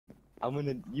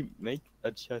You make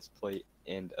a chest plate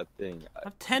and a thing. I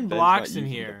have 10 Ben's blocks not in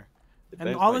using here. The, And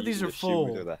Ben's all not of these using are the full.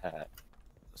 Shoes or the hat.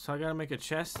 So I gotta make a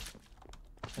chest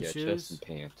and Yeah, shoes. chest and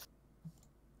pants.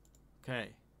 Okay.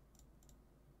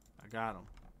 I got them.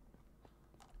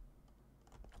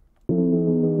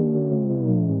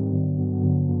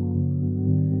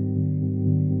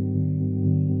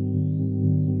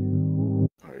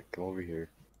 Alright, come over here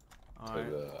to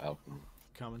Alright. the alchemy.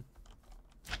 Coming.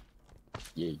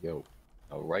 Yeah, yo.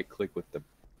 Right click with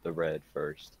the red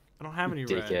first. I don't have any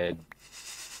Dickhead. red.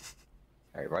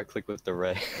 Alright, right click with the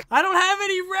red. I don't have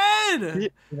any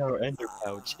red! In our ender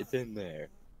pouch, it's in there.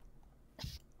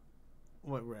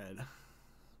 What red?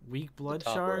 Weak blood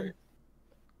top shard? right.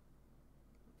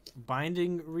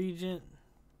 Binding regent?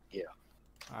 Yeah.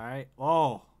 Alright.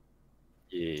 Oh.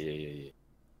 Yeah.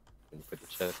 And put the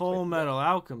chest Full plate metal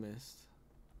alchemist.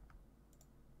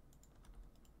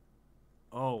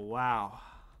 Oh, wow.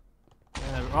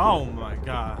 Oh my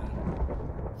god.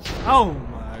 Oh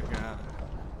my god.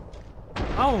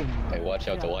 Oh my Hey, watch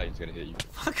out, god. the light's gonna hit you.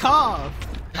 Fuck off!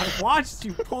 I watched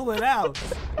you pull it out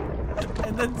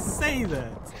and then say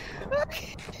that.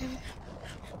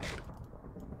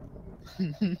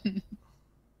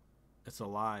 It's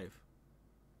alive.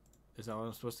 Is that what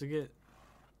I'm supposed to get?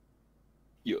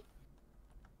 Yo.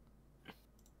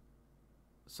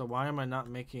 So why am I not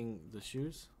making the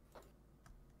shoes?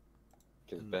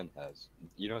 Because Ben has.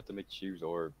 You don't have to make shoes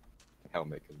or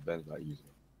helmet because Ben's not using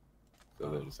it. So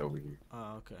they're just over here.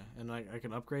 Oh, okay. And I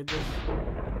can upgrade this?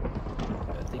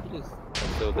 I think it is.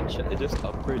 So it just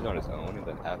upgrades on its own, and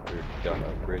then after it's done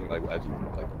upgrading, like as you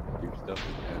do stuff,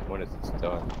 and when it's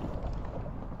done,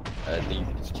 I think you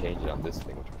can just change it on this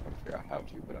thing, which I'm trying to figure out how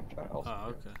to. But I'm trying to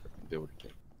also build it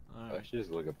again. Alright. I should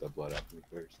just look up the blood alchemy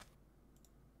first.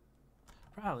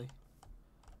 Probably.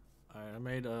 Alright, I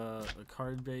made a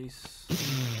card base.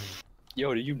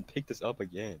 Yo, did you pick this up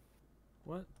again?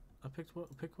 What? I picked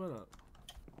what? Pick what up?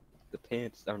 The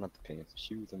pants, or not the pants, the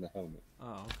shoes and the helmet.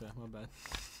 Oh, okay, my bad.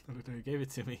 You gave it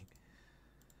to me.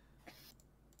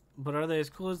 But are they as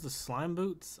cool as the slime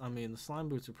boots? I mean, the slime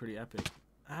boots are pretty epic.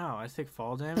 Ow, I take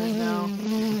fall damage now?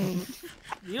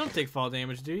 You don't take fall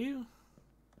damage, do you?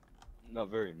 Not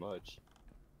very much.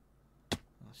 Oh,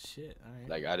 shit, alright.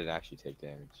 Like, I didn't actually take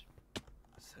damage.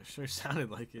 That sure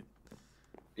sounded like it.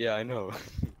 Yeah, I know.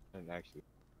 I didn't actually.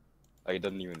 Like, it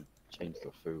doesn't even change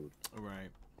the food.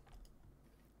 Right.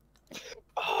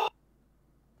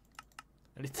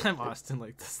 Anytime Austin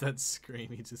like does that scream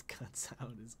he just cuts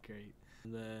out is great.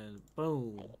 And then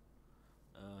boom.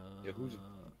 Yeah, whose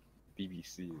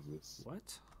BBC is this?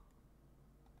 What?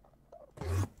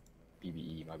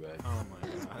 BBE, my bad. Oh my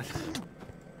god.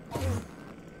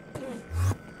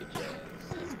 Bitch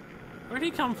ass. Where'd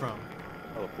he come from?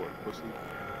 Teleport, pussy.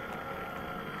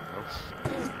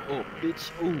 Oh,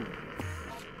 bitch. Ooh.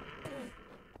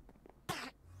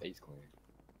 Face clan.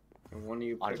 And when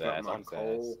you On pick his up ass, my on his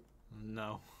coal, ass.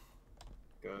 No.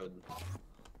 good.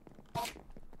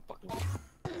 Fucking.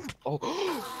 Oh,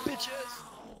 bitch ass!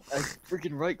 I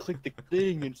freaking right clicked the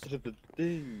thing instead of the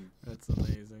thing. That's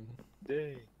amazing.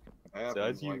 Dang. So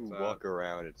as you walk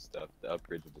around and stuff, the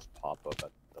upgrades will just pop up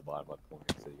at the bottom left corner,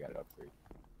 so you gotta upgrade.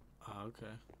 Oh, okay.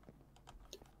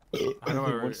 How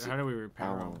do we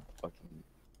repair them? Fucking,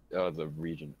 the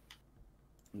region.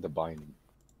 The binding.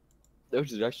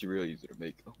 Which is actually really easy to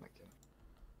make. Oh my god.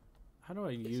 How do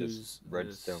I It's use just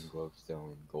redstone, this?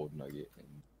 glowstone, gold nugget, and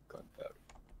gunpowder.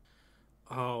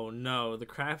 Oh no, the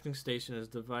crafting station is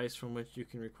a device from which you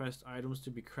can request items to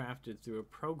be crafted through a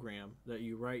program that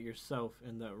you write yourself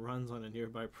and that runs on a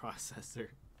nearby processor.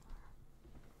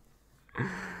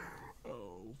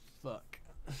 Oh, fuck.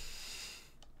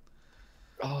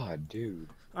 Oh, dude.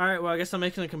 Alright, well, I guess I'm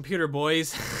making a computer,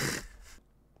 boys.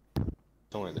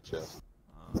 It's only the chest.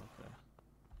 Oh, okay.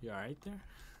 You alright there?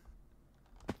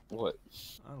 What?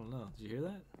 I don't know. Did you hear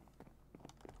that?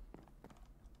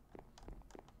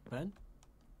 Ben?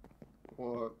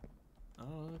 What?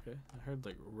 Oh, okay. I heard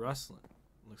like rustling.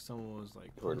 Like someone was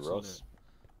like. You heard punching Russ?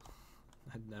 it.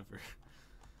 I'd never.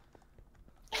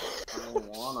 I don't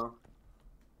wanna.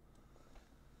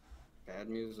 Bad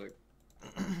music.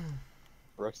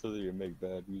 Russ doesn't even make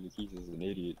bad music. He's just an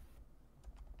idiot.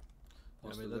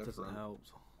 I mean, that doesn't help.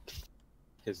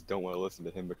 Kids don't want to listen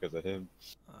to him because of him.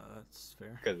 That's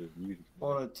fair. Because of music. I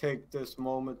want to take this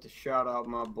moment to shout out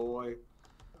my boy.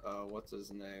 What's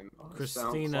his name?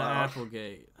 Christina SoundCloud.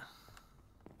 Applegate.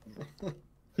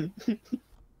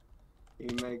 He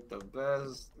make the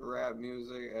best rap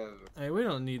music ever. Hey, we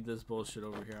don't need this bullshit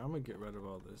over here. I'm gonna get rid of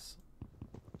all this.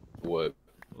 What?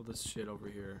 All this shit over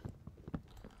here.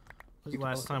 When's the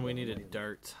last time we needed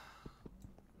dirt?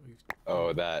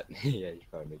 Oh, that. Yeah, you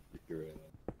probably make me get rid of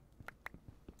that.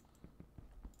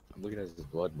 I'm looking at this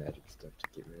blood magic stuff to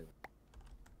get rid of.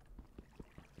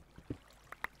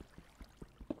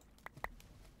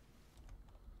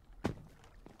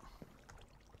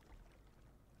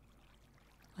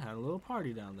 I had a little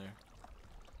party down there.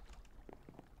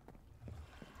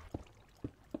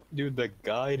 Dude, the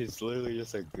guide is literally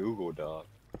just a Google Doc.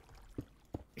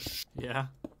 Yeah.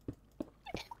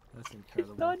 That's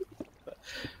incredible. Not even,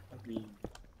 I mean,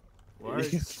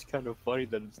 What? it's kind of funny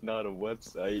that it's not a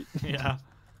website. Yeah.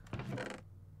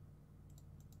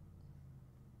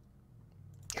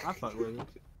 I fuck with it.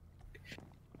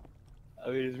 I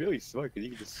mean, it's really smart because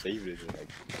you can just save it and like,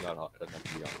 it's not hot enough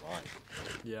to be online.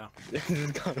 Yeah. This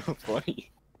is kind of funny.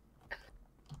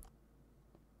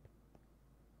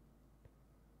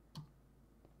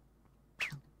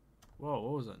 Whoa,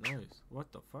 what was that noise?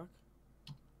 What the fuck?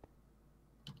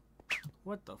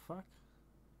 What the fuck?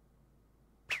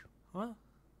 What?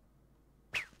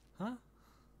 Huh?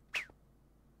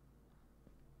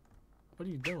 What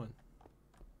are you doing?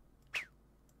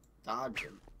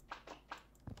 Dodging.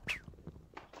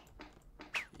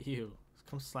 Ew.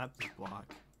 Come slap this block.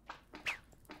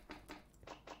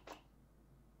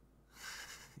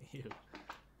 Ew.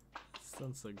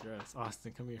 Sounds so gross.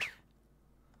 Austin, come here.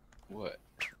 What?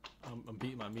 I'm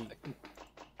beating my meat.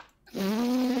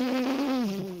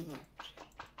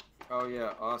 Oh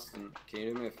yeah, Austin, can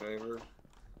you do me a favor?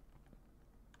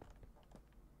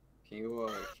 Can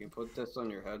you put this on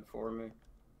your head for me?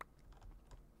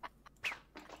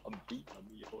 I'm beating my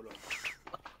meat. Hold on.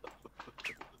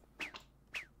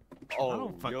 I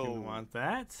don't fucking want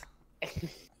that.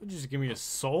 Would you just give me a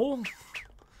soul?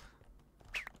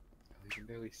 You can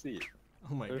barely see it.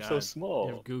 Oh my They're god. so small.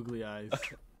 You have googly eyes.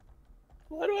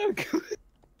 Why do I have good?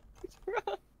 What's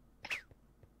wrong?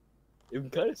 You can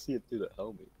kind of see it through the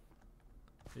helmet.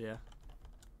 Yeah.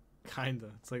 Kinda.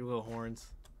 It's like little horns.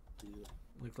 Yeah.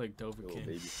 Look like Little Dovahkiin.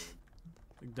 baby thing.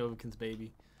 Like Dovahkiin's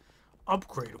baby.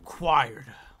 Upgrade acquired.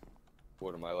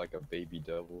 What am I, like a baby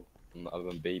devil? I'm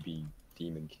a baby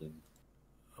demon king.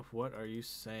 Of what are you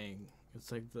saying?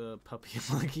 It's like the puppy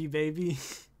monkey baby.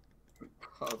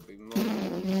 Puppy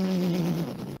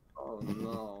monkey. Oh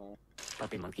no.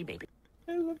 Puppy monkey baby.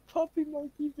 There's a puppy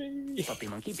monkey baby. Puppy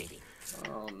monkey baby.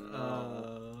 Oh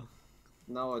no.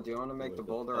 Noah, do you want to make Wait, the the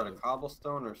boulder out of fuck?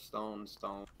 cobblestone or stone?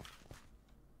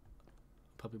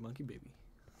 Puppy monkey baby.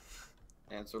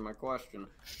 Answer my question.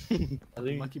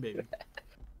 Puppy monkey baby.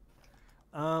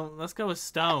 Let's go with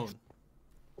stone.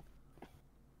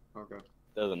 Okay.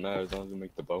 Doesn't matter as long as we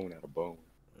make the bone out of bone.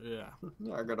 Yeah.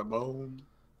 I got a bone.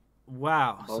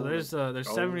 Wow. So Bone. there's Bone.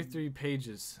 73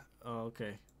 pages. Oh,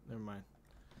 okay. Never mind.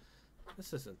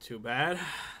 This isn't too bad.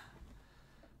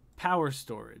 Power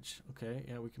storage. Okay,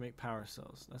 yeah, we can make power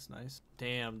cells. That's nice.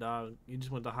 Damn, dog. You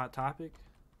just went to Hot Topic?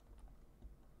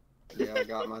 Yeah, I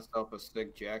got myself a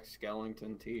sick Jack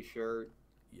Skellington t-shirt.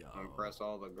 Yo. Impress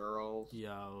all the girls.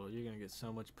 Yo, you're gonna get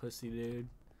so much pussy, dude.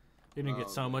 You're gonna get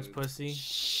Oh, so much dude. pussy.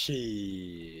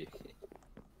 Shit.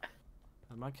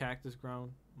 Has my cactus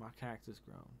grown? My cactus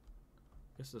grown.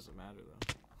 Guess it doesn't matter,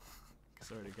 though.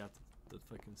 Because I already got the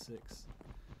fucking 6.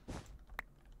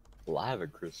 Lava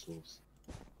crystals.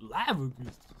 Lava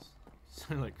crystals.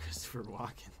 Sound like Christopher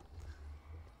Walken.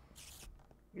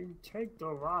 You take the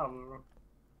lava.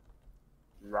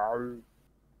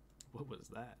 What was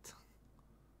that?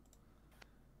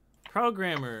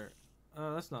 Programmer.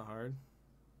 That's not hard.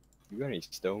 You got any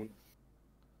stone?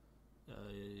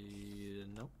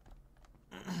 Nope.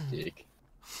 Dick.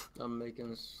 I'm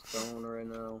making stone right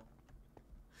now.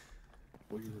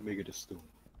 What are you gonna make it a stone?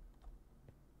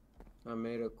 I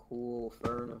made a cool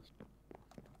furnace.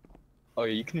 Oh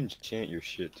yeah, you can enchant your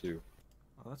shit too.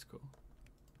 Oh, that's cool.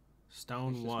 It's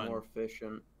Stone just 1. more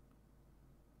efficient.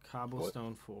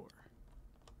 Cobblestone 4.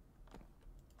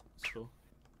 That's cool.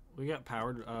 We got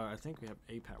powered. I think we have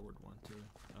a powered one too.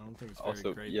 I don't think it's very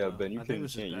Also, great. yeah, though. Ben, you I can think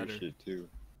this is enchant your better. shit too.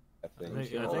 I think.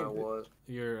 think- You I know think what?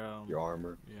 Your Your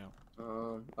armor. yeah.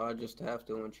 I just have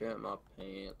to enchant my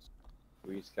pants.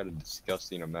 We just got a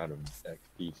disgusting amount of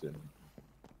XP in them.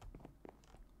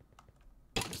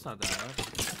 It's not that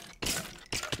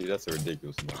bad. Dude, that's a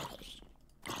ridiculous amount.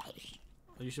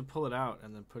 You should pull it out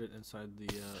and then put it inside the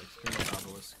expanded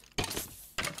obelisk.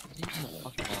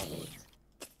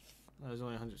 No, there's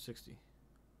only 160.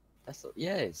 That's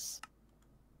yes.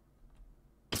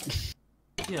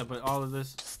 Yeah, but all of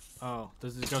this. Oh,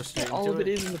 does it go straight All into of it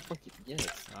is in the fucking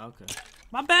yes. Oh, okay.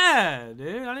 My bad,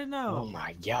 dude. I didn't know. Oh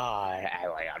my god!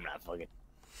 I'm not fucking.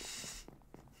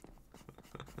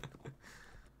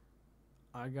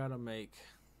 I gotta make.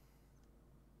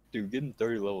 Dude, getting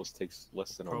 30 levels takes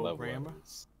less than 11 Programmer?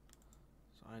 levels.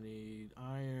 I need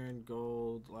iron,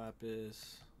 gold,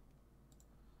 lapis.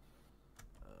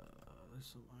 There's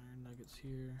some iron nuggets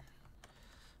here.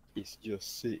 It's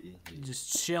just sitting here.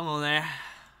 Just chilling there.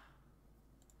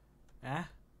 Huh?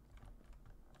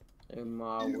 Hey,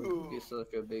 Ma, would you be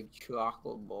such a big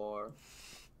chocolate bar?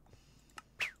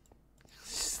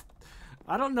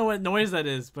 I don't know what noise that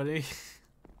is, but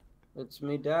It's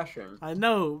me dashing. I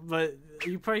know, but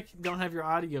you probably don't have your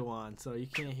audio on, so you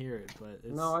can't hear it. But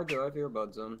it's... No, I do. I have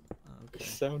earbuds in. It Okay.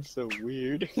 sounds so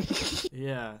weird.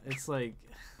 Yeah, it's like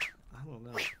I don't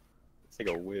know. It's like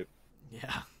a whip.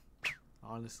 Yeah,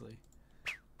 honestly.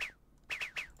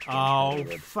 Oh,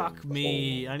 red fuck thing.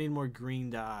 me. Oh. I need more green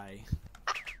dye.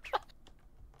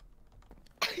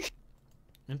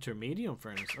 Intermediate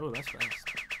furnace. Oh, that's fast.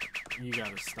 You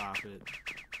gotta stop it.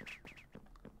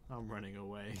 I'm running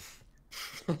away.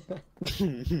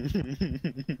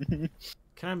 Can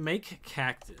I make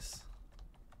cactus?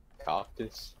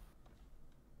 Cactus.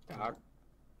 Cock.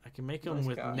 I can make them Nice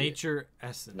with cock. nature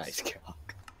essence. Nice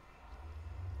cock.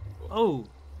 Oh,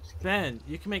 Ben,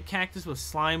 you can make cactus with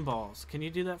slime balls. Can you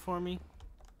do that for me?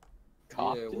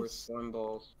 Yeah, we're Cactus. slime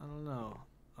balls. I don't know.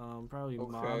 Probably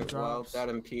Okay, mob well, drops. that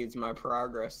impedes my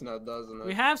progress now, doesn't it?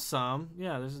 We have some.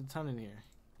 Yeah, there's a ton in here.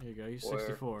 Here you go. You're Where?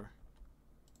 64.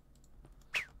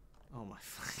 Oh my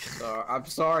fuck. So, I'm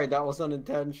sorry, that was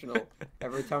unintentional.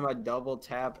 Every time I double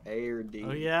tap A or D,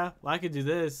 Oh yeah? Well, I could do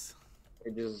this.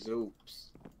 it just zoops.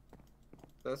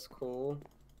 That's cool.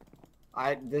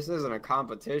 This isn't a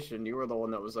competition. You were the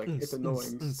one that was like, it's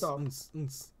annoying. Stop.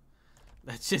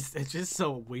 It's just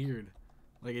so weird.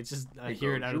 Like I It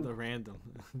hear it goes out of zoop. the random.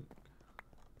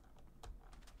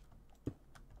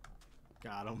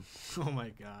 Got him. Oh my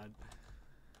god.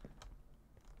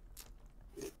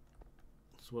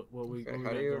 So what we Okay, what we how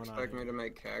got do you going on expect me here? to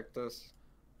make cactus?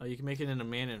 Oh, you can make it in a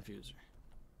mana infuser.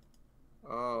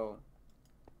 Oh.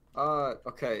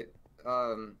 Okay.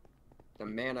 The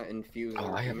mana infuser.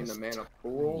 Oh, I you have mean a the mana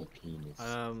pool? penis.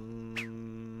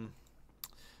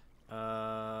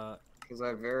 Because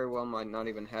I very well might not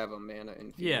even have a mana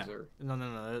infuser. Yeah.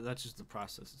 No. That's just the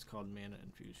process. It's called mana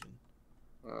infusion.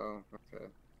 Oh, okay.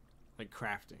 Like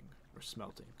crafting or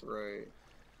smelting. Right.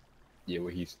 Yeah,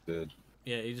 what he said.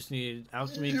 Yeah, you just need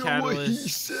alchemy Yeah, what he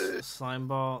catalyst, said. slime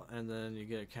ball, and then you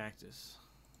get a cactus.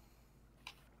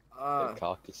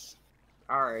 Cactus.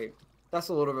 Alright. That's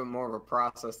a little bit more of a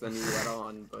process than you let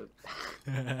on, but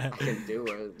I can do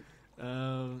it.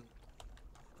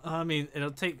 I mean,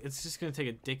 it's just gonna take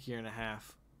a dick year and a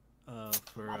half,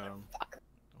 for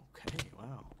okay,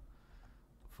 wow,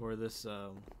 for this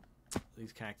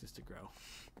these cactus to grow.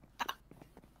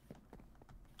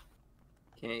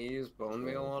 Can't you use bone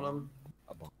meal on them?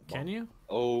 Can you?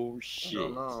 Oh I shit.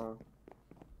 don't know.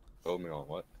 Oh me on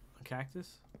what? A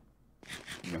cactus?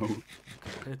 No. Okay,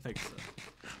 I didn't think so.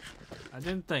 I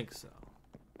didn't think so.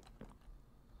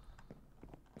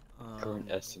 Current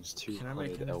essence Can I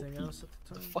make 200 anything LP. else at the What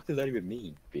time? the fuck does that even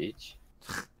mean, bitch?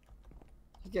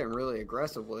 You're getting really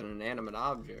aggressive with an inanimate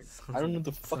object. I don't know what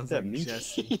the fuck Sounds that like means.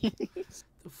 Jesse.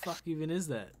 The fuck even is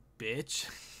that, bitch?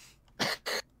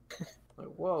 Like,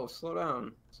 whoa, slow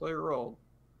down. Slow your roll.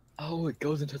 Oh, it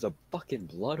goes into the fucking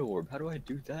blood orb. How do I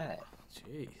do that?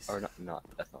 Jeez. Or not,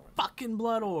 that's not right. Fucking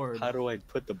blood orb. How do I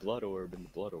put the blood orb in the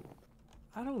blood orb?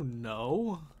 I don't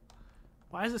know.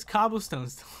 Why is this cobblestone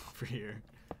still over here?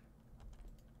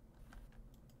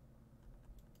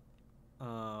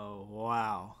 Oh,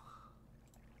 wow.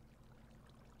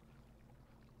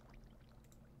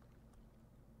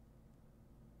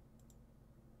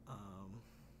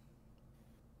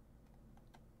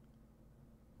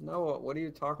 No, what are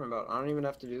you talking about? I don't even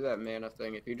have to do that mana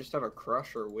thing. If you just have a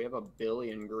crusher, we have 1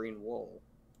 billion green wool.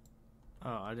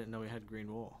 Oh, I didn't know we had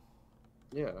green wool.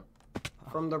 Yeah.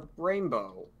 From the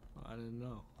rainbow. I didn't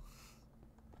know.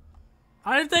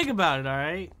 I didn't think about it,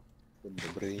 alright? In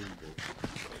the brain.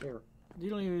 Here.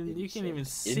 You can't even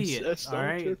see it, Incest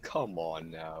alright? hunter? Come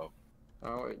on now.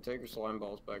 Oh, wait, take your slime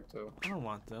balls back, too. I don't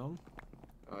want them.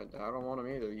 I don't want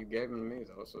them either. You gave them to me,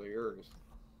 though, so they're yours.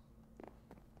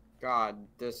 God,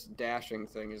 this dashing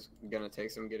thing is gonna take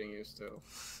some getting used to.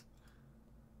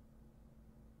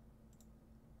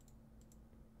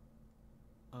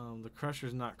 The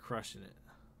crusher's not crushing it.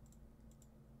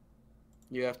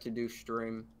 You have to do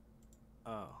string.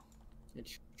 Oh.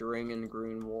 It's string and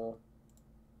green wool.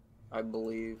 I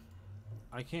believe.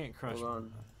 I can't crush Hold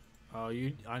on. Oh,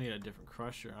 I need a different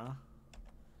crusher, huh?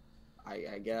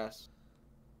 I guess.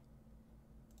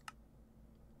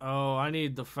 Oh, I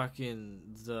need the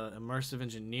immersive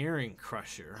engineering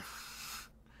crusher.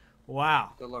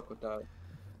 Wow. Good luck with that.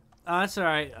 That's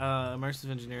alright.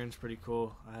 Immersive engineering's pretty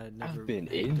cool. I had never I've been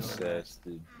done that.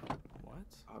 incested. What?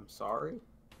 I'm sorry?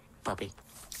 Puppy.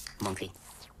 Monkey.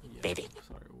 Yeah, Baby.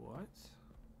 Sorry, what?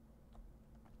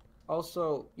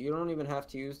 Also, you don't even have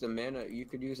to use the mana. You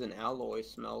could use an alloy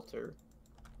smelter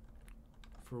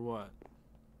For what?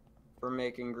 for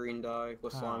making green dye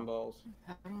with How? slime balls.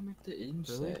 How do I make the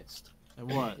incest?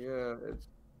 And what? Yeah, it's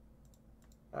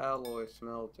alloy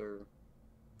smelter.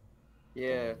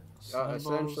 Yeah, Slime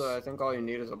essentially, balls? I think all you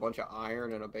need is a bunch of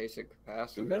iron and a basic Do we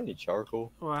got capacitor. any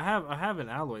charcoal? Well, I have an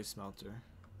alloy smelter.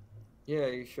 Yeah,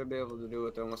 you should be able to do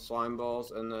it then with slime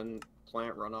balls and then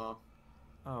plant runoff.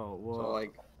 Oh well. So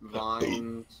like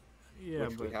vines, yeah,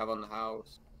 which but we have on the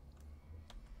house.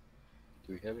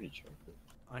 Do we have any charcoal?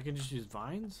 I can just use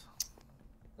vines.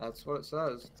 That's what it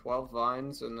says. 12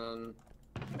 vines and then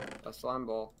a slime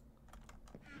ball.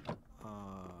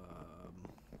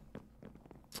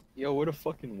 Yo, where the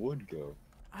fucking wood go?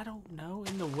 I don't know.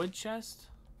 In the wood chest.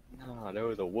 Nah, there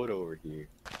was a wood over here.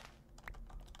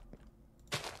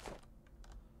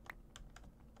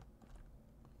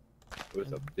 It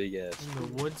was a big ass. In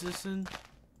the woods, listen.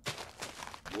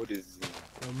 What is it?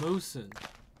 The moosin.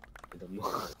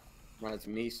 That's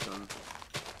Meeston.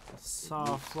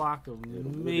 Saw a flock of Yeah, what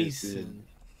is mason.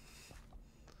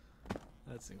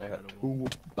 That's I got incredible.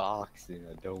 2 boxes and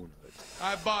a donut.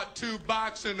 I bought 2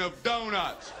 boxes of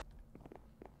donuts.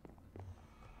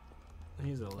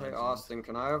 He's a Hey legend. Austin,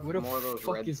 can I have What the more of those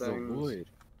fuck red is the things? wood?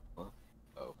 Huh?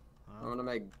 I'm gonna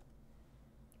make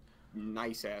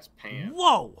nice ass pants.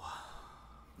 Whoa!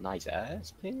 Nice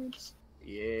ass pants?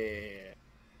 Yeah.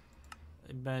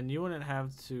 Hey, Ben, you wouldn't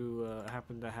have to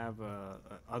happen to have a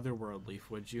otherworld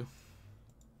leaf, would you?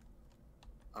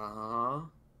 Uh-huh.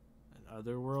 An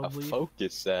otherworld A leaf?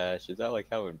 focus sash? Is that like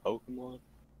how in Pokemon?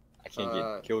 I can't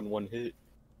get killed in 1 hit?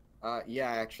 Yeah,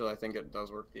 actually, I think it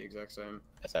does work the exact same.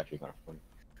 That's actually kind of funny.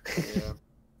 Yeah.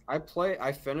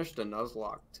 I finished a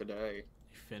Nuzlocke today.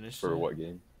 You finished For it? what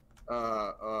game?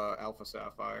 Alpha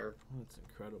Sapphire. That's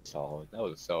incredible. Solid. That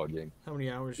was a solid game. How many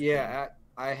hours? you played? Yeah,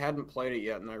 I hadn't played it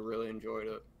yet, and I really enjoyed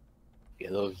it. Yeah,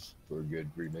 those were good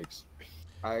remakes.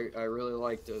 I really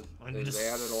liked it. They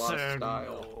added a lot of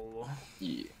style.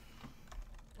 Yeah.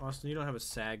 Austin, you don't have a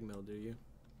sag mill, do you?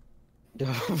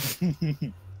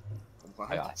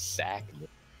 What? I got sacked.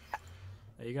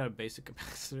 Hey, you got a basic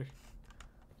capacitor?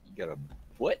 You got a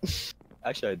what?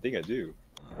 Actually, I think I do.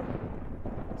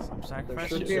 Some There sacrifice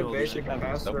should your be a children. basic have it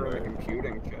capacitor in somewhere. a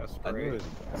computing chest, I knew right? it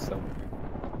was somewhere.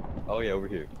 Oh yeah, over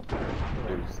here.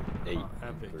 There's 8. Oh,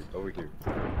 epic. Over here.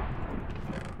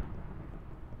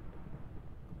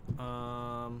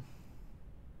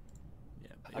 Yeah,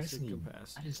 I just basic need.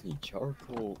 capacitor. I just need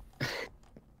charcoal.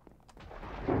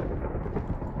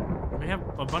 We have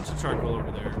a bunch of charcoal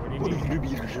over there. What do you mean? gonna be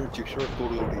your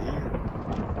charcoal over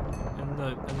here?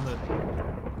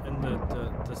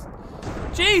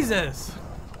 Jesus!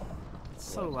 It's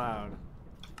so loud.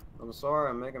 I'm sorry,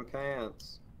 I'm making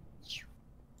pants.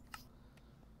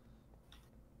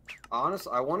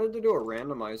 Honestly, I wanted to do a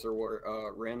randomizer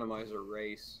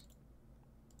race.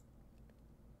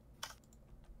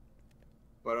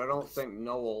 But I don't think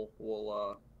Noel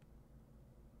will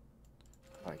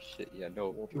Oh shit! Yeah, no.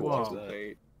 will Who wants that?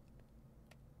 participate.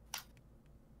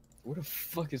 Where the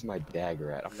fuck is my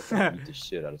dagger at? I'm gonna beat the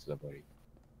shit out of somebody.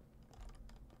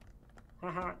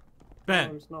 Ben,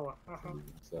 Name's Noah.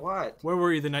 So- What? where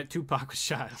were you the night Tupac was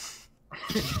shot?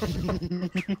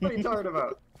 What are you talking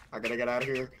about? I gotta get out of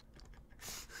here.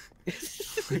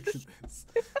 Look at this.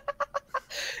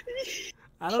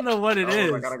 I don't know what it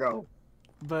is, I gotta go.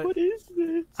 but What is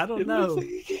this? I don't It know. looks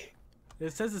like-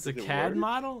 it says it's a Does it CAD work?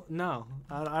 model. No,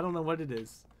 I don't know what it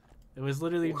is. It was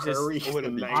literally just Hurry I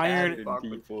would've the been night iron Tupac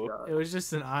was people. shot. it was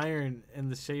just an iron in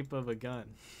the shape of a gun.